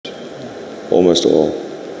almost all.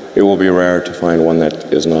 It will be rare to find one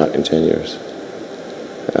that is not in 10 years.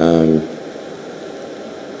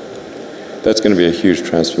 That's going to be a huge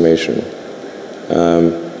transformation.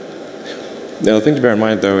 The other thing to bear in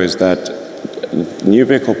mind, though, is that new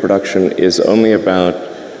vehicle production is only about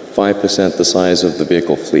 5% the size of the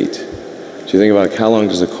vehicle fleet. So you think about how long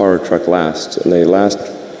does a car or truck last? And they last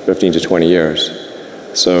 15 to 20 years,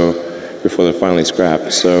 so before they're finally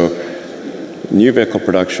scrapped. So new vehicle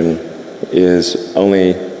production is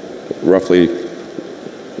only roughly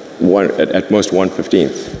at most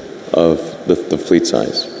 1/15 of the fleet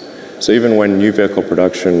size. So even when new vehicle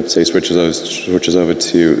production, say, switches over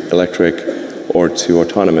to electric or to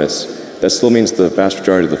autonomous, that still means the vast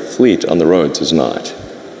majority of the fleet on the roads is not.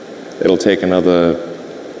 It'll take another,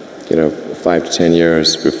 5 to 10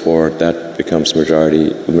 years before that becomes the majority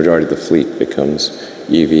of the fleet becomes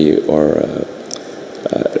EV or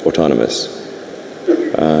autonomous.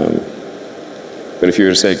 But if you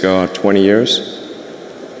were to say go out 20 years,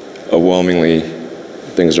 overwhelmingly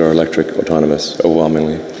things are electric, autonomous,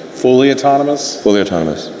 overwhelmingly. Fully autonomous? Fully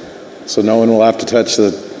autonomous. So no one will have to touch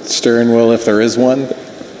the steering wheel if there is one?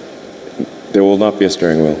 There will not be a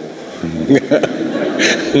steering wheel.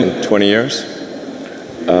 In 20 years,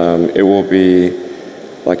 it will be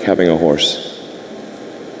like having a horse.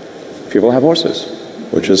 People have horses,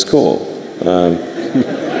 which is cool.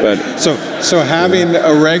 But so having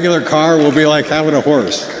a regular car will be like having a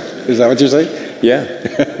horse. Is that what you're saying? Yeah,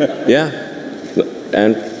 yeah.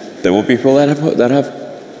 And there will be people that have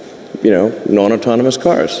non-autonomous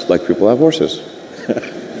cars, like people have horses.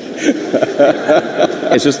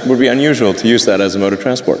 It just would be unusual to use that as a mode of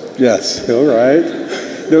transport. Yes, all right.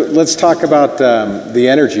 Now, let's talk about the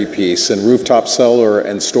energy piece and rooftop solar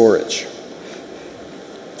and storage.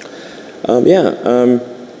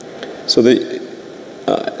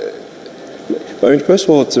 First of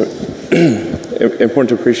all, it's important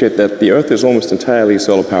to appreciate that the Earth is almost entirely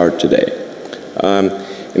solar-powered today,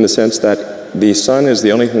 in the sense that the sun is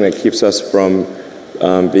the only thing that keeps us from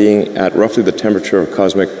being at roughly the temperature of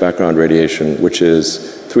cosmic background radiation, which is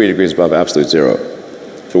 3 degrees above absolute zero.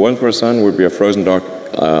 If it wasn't for a sun, we'd be a frozen dark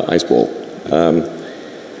ice ball.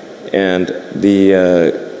 And the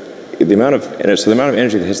amount of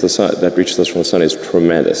energy that hits the sun, that reaches us from the sun, is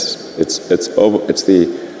tremendous. It's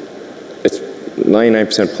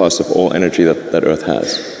 99% plus of all energy that Earth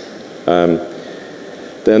has.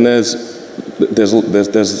 Then there's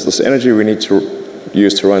this energy we need to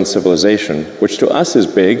use to run civilization, which to us is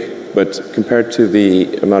big, but compared to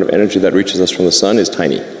the amount of energy that reaches us from the sun is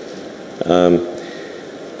tiny.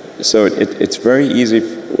 So it's very easy,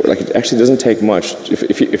 it actually doesn't take much.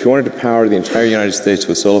 If you wanted to power the entire United States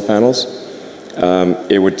with solar panels,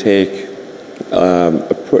 it would take a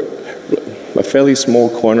fairly small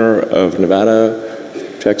corner of Nevada,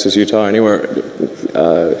 Texas, Utah, anywhere.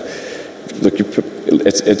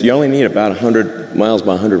 You only need about 100 miles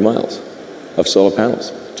by 100 miles of solar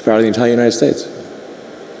panels to power the entire United States.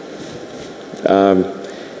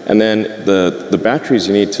 And then the batteries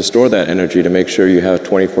you need to store that energy to make sure you have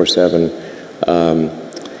 24/7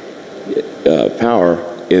 power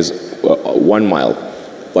is 1 mile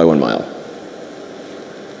by 1 mile.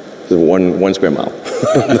 So one square mile.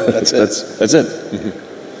 That's it.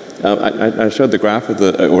 I showed the graph of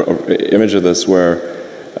or image of this where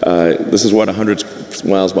this is what 100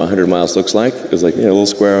 miles by 100 miles looks like. It's like a little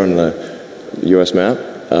square on the U.S. map.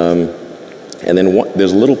 And then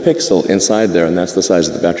there's a little pixel inside there, and that's the size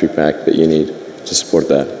of the battery pack that you need to support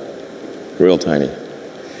that. Real tiny.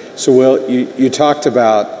 So, Will, you talked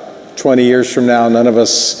about 20 years from now, none of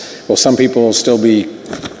us, well, some people will still be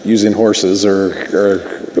using horses or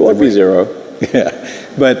it won't be zero. Yeah,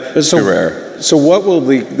 but it's so rare. So what will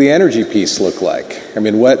the energy piece look like? I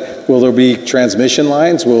mean, will there be transmission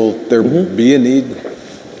lines? Will there be a need?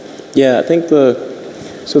 Yeah, I think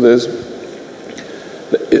there's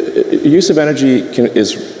use of energy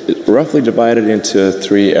is roughly divided into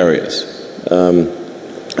 3 areas. And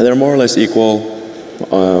they're more or less equal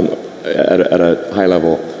at a high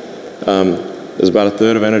level. There's about a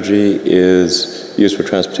third of energy is used for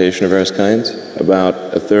transportation of various kinds. About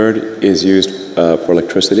a third is used for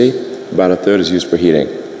electricity. About a third is used for heating.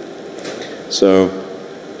 So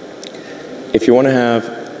if you want to have,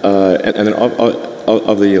 and then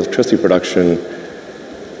of the electricity production,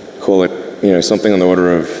 call it, something on the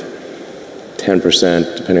order of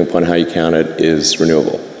 10%, depending upon how you count it, is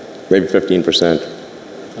renewable. Maybe 15%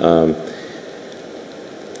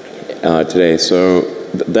 today. So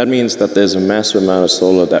that means that there's a massive amount of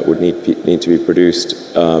solar that would need to be produced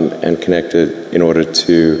and connected in order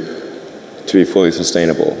to be fully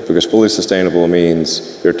sustainable. Because fully sustainable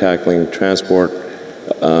means you're tackling transport,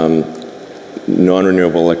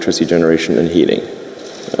 non-renewable electricity generation and heating.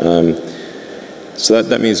 So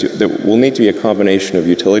that means that will need to be a combination of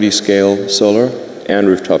utility scale solar and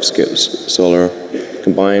rooftop scale solar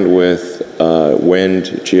combined with wind,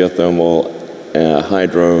 geothermal,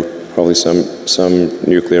 hydro, probably some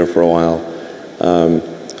nuclear for a while,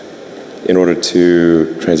 in order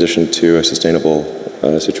to transition to a sustainable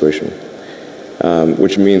situation,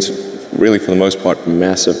 which means really for the most part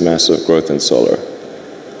massive growth in solar.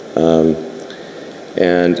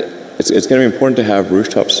 And it's going to be important to have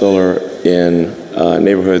rooftop solar in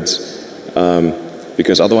neighborhoods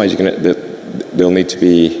because otherwise there'll need to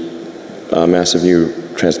be massive new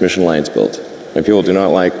transmission lines built. And people do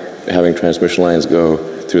not like having transmission lines go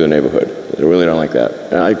through the neighborhood. They really don't like that.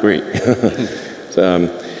 And I agree.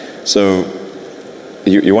 So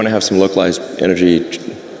you want to have some localized energy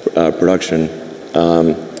production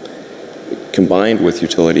combined with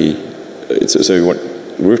utility. So you want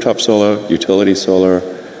rooftop solar, utility solar,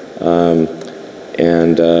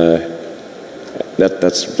 and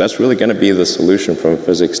that's really going to be the solution from a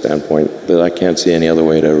physics standpoint. That I can't see any other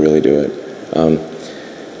way to really do it.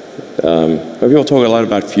 People talk a lot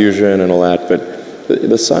about fusion and all that, but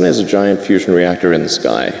the sun is a giant fusion reactor in the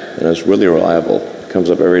sky, and it's really reliable. It comes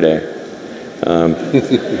up every day.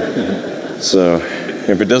 So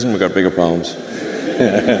if it doesn't, we've got bigger problems.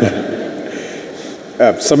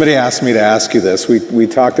 Somebody asked me to ask you this. We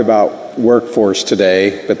talked about workforce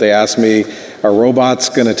today, but they asked me, are robots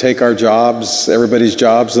going to take our jobs, everybody's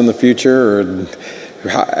jobs in the future? Or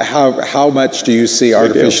how much do you see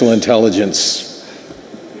artificial intelligence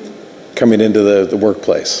coming into the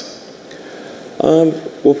workplace?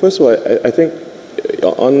 Well, first of all, I think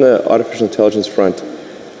on the artificial intelligence front,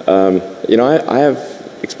 I have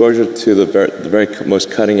exposure to the very most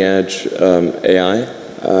cutting edge AI,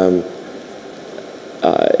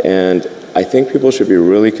 and I think people should be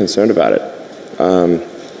really concerned about it.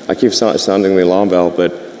 I keep sounding the alarm bell,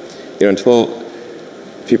 but until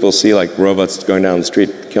people see like robots going down the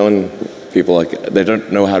street killing people, like they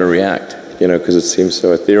don't know how to react, because it seems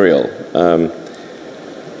so ethereal.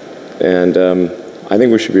 I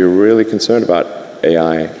think we should be really concerned about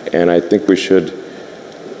AI, and I think we should.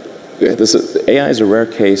 AI is a rare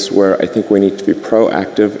case where I think we need to be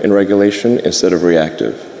proactive in regulation instead of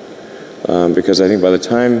reactive, because I think by the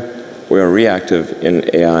time we are reactive in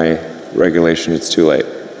AI regulation, it's too late.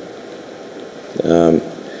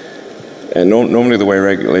 And normally the way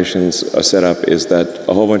regulations are set up is that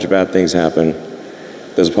a whole bunch of bad things happen,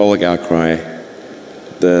 there's a public outcry,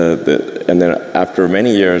 and then after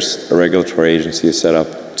many years, a regulatory agency is set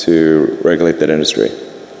up to regulate that industry.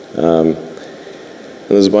 And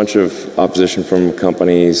there's a bunch of opposition from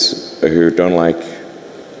companies who don't like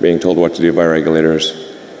being told what to do by regulators.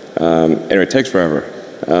 Anyway, it takes forever.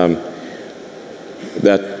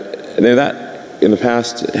 That in the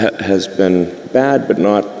past has been bad, but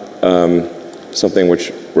not something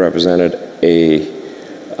which represented a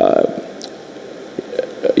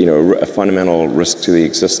fundamental risk to the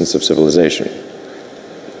existence of civilization.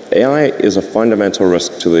 AI is a fundamental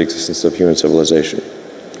risk to the existence of human civilization.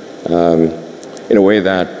 In a way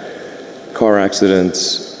that car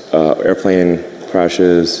accidents, airplane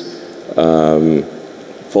crashes,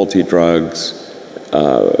 faulty drugs,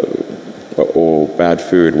 or bad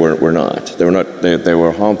food were not. They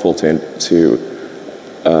were harmful to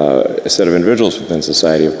a set of individuals within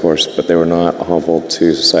society, of course, but they were not harmful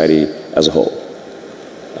to society as a whole.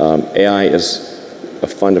 AI is a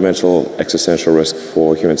fundamental existential risk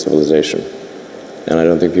for human civilization, and I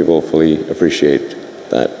don't think people fully appreciate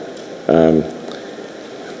that.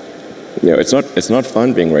 It's not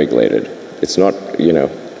fun being regulated. It's not, it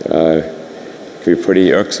can be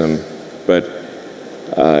pretty irksome, but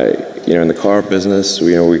in the car business,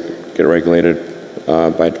 we get regulated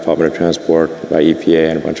by Department of Transport, by EPA,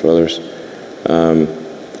 and a bunch of others, and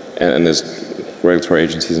there's regulatory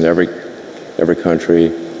agencies in every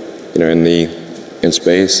country. In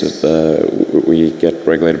space, we get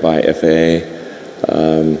regulated by FAA,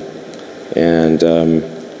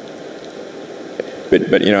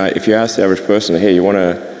 but if you ask the average person, hey, do you want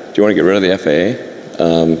to get rid of the FAA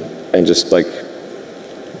and just like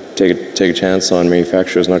take a chance on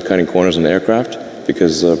manufacturers not cutting corners on the aircraft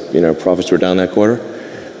because profits were down that quarter?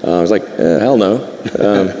 I was like, hell no.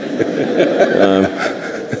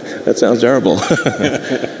 That sounds terrible.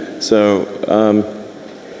 So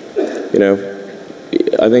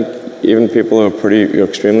I think even people who are pretty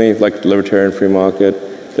extremely like libertarian free market,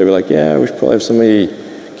 they'd be like, yeah, we should probably have somebody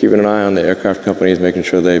keeping an eye on the aircraft companies, making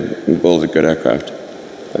sure they build a good aircraft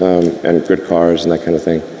and good cars and that kind of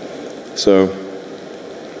thing. So,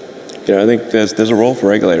 I think there's a role for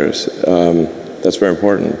regulators. That's very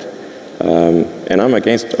important. And I'm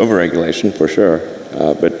against overregulation for sure.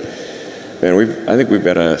 But man, I think we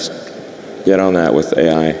better get on that with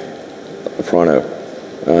AI pronto.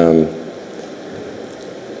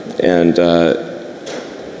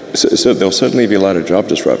 So there'll certainly be a lot of job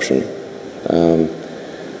disruption.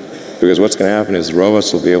 Because what's going to happen is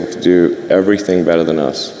robots will be able to do everything better than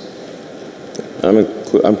us. I'm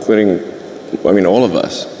including, I mean, all of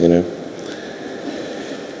us, you know.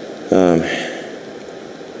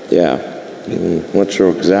 Yeah, I'm not sure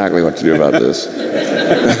exactly what to do about this.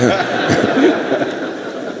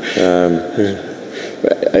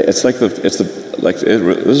 This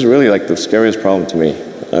is really like the scariest problem to me,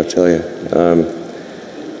 I'll tell you.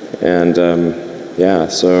 Yeah,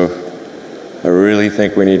 so I really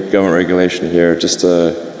think we need government regulation here, just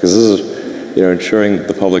because this is, you know, ensuring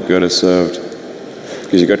the public good is served.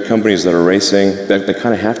 Because you've got companies that are racing, they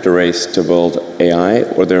kind of have to race to build AI,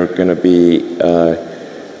 or they're going to be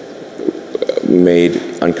made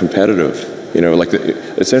uncompetitive. You know, like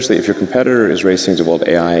essentially, if your competitor is racing to build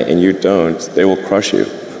AI and you don't, they will crush you.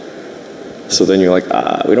 So then you're like,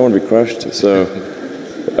 we don't want to be crushed. So,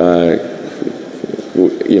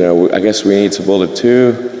 you know, I guess we need to build it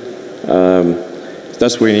too.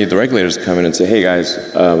 That's where you need the regulators to come in and say, hey guys,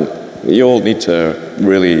 you all need to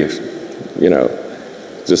really, you know,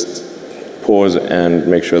 just pause and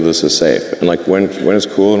make sure this is safe. And like when it's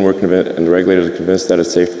cool and we're convinced, and the regulators are convinced that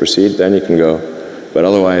it's safe to proceed, then you can go. But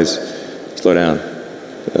otherwise, slow down.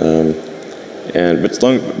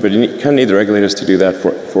 But you kind of need the regulators to do that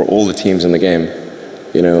for all the teams in the game.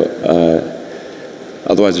 You know,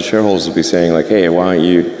 otherwise the shareholders will be saying like, hey, why aren't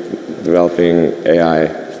you developing AI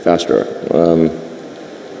faster?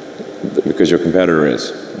 Because your competitor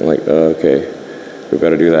is. I'm like, okay, we've got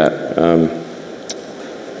to do that.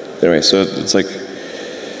 Anyway, so it's like, I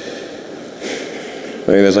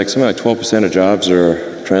mean, there's like something like 12% of jobs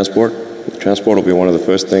are transport. Transport will be one of the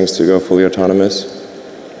first things to go fully autonomous.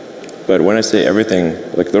 But when I say everything,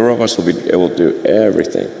 like the robots will be able to do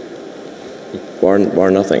everything, bar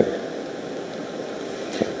nothing.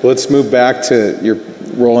 Well, let's move back to you're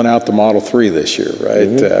rolling out the Model 3 this year, right?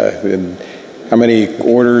 Mm-hmm. And how many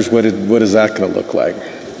orders? What is that going to look like?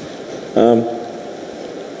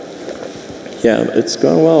 Yeah, it's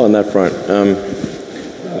going well on that front.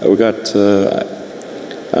 We got,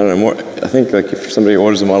 I don't know, more. I think like if somebody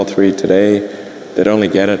orders a Model 3 today, they'd only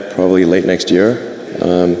get it probably late next year.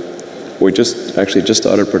 We just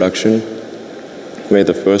started production. We made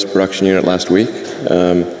the first production unit last week.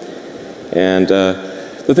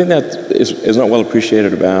 The thing that is not well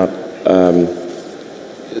appreciated about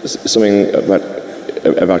something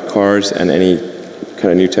about cars and any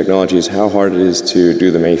kind of new technology is how hard it is to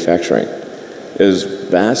do the manufacturing. It is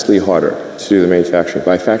vastly harder to do the manufacturing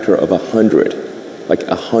by a factor of 100, like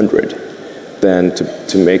 100, than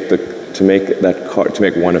to make that car, to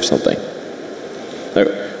make one of something. Like,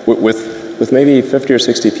 with maybe 50 or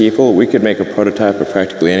 60 people, we could make a prototype of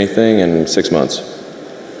practically anything in 6 months.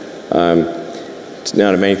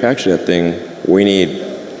 Now to manufacture that thing, we need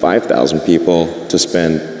 5,000 people to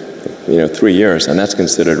spend, 3 years, and that's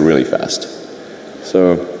considered really fast.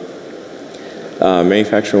 So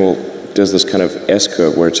manufacturing does this kind of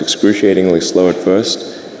S-curve where it's excruciatingly slow at first,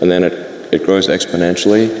 and then it grows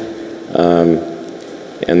exponentially,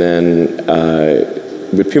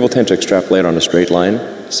 but people tend to extrapolate on a straight line.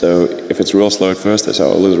 So if it's real slow at first, they say,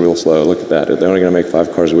 oh, it is real slow, look at that. They're only going to make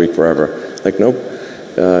 5 cars a week forever. Like, nope.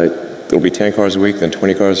 It'll be 10 cars a week, then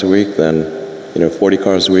 20 cars a week, then 40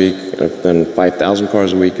 cars a week, then 5,000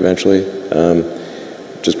 cars a week eventually.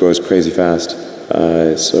 It just grows crazy fast.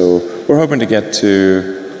 So we're hoping to get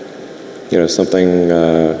to something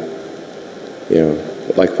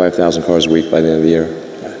like 5,000 cars a week by the end of the year.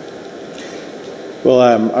 Well,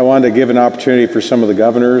 I wanted to give an opportunity for some of the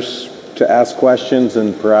governors to ask questions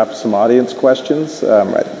and perhaps some audience questions.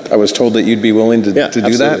 I was told that you'd be willing to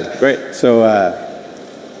do that. Great. So,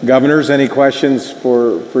 governors, any questions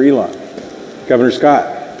for Elon? Governor Scott.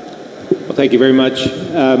 Well, thank you very much.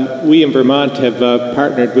 We in Vermont have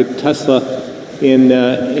partnered with Tesla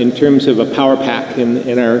in terms of a power pack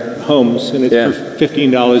in our homes, and it's for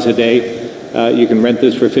 $15 a day. You can rent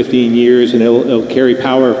this for 15 years, and it'll carry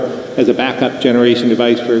power as a backup generation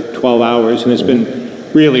device for 12 hours, and it's been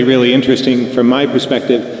really, really interesting from my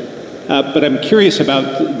perspective. But I'm curious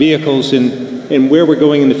about vehicles and where we're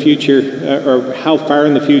going in the future, or how far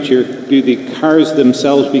in the future do the cars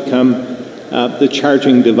themselves become the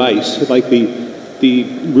charging device, like the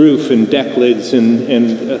roof and deck lids and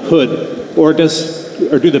hood, or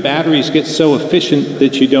do the batteries get so efficient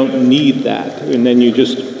that you don't need that, and then you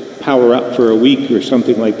just power up for a week or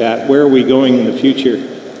something like that? Where are we going in the future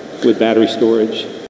with battery storage?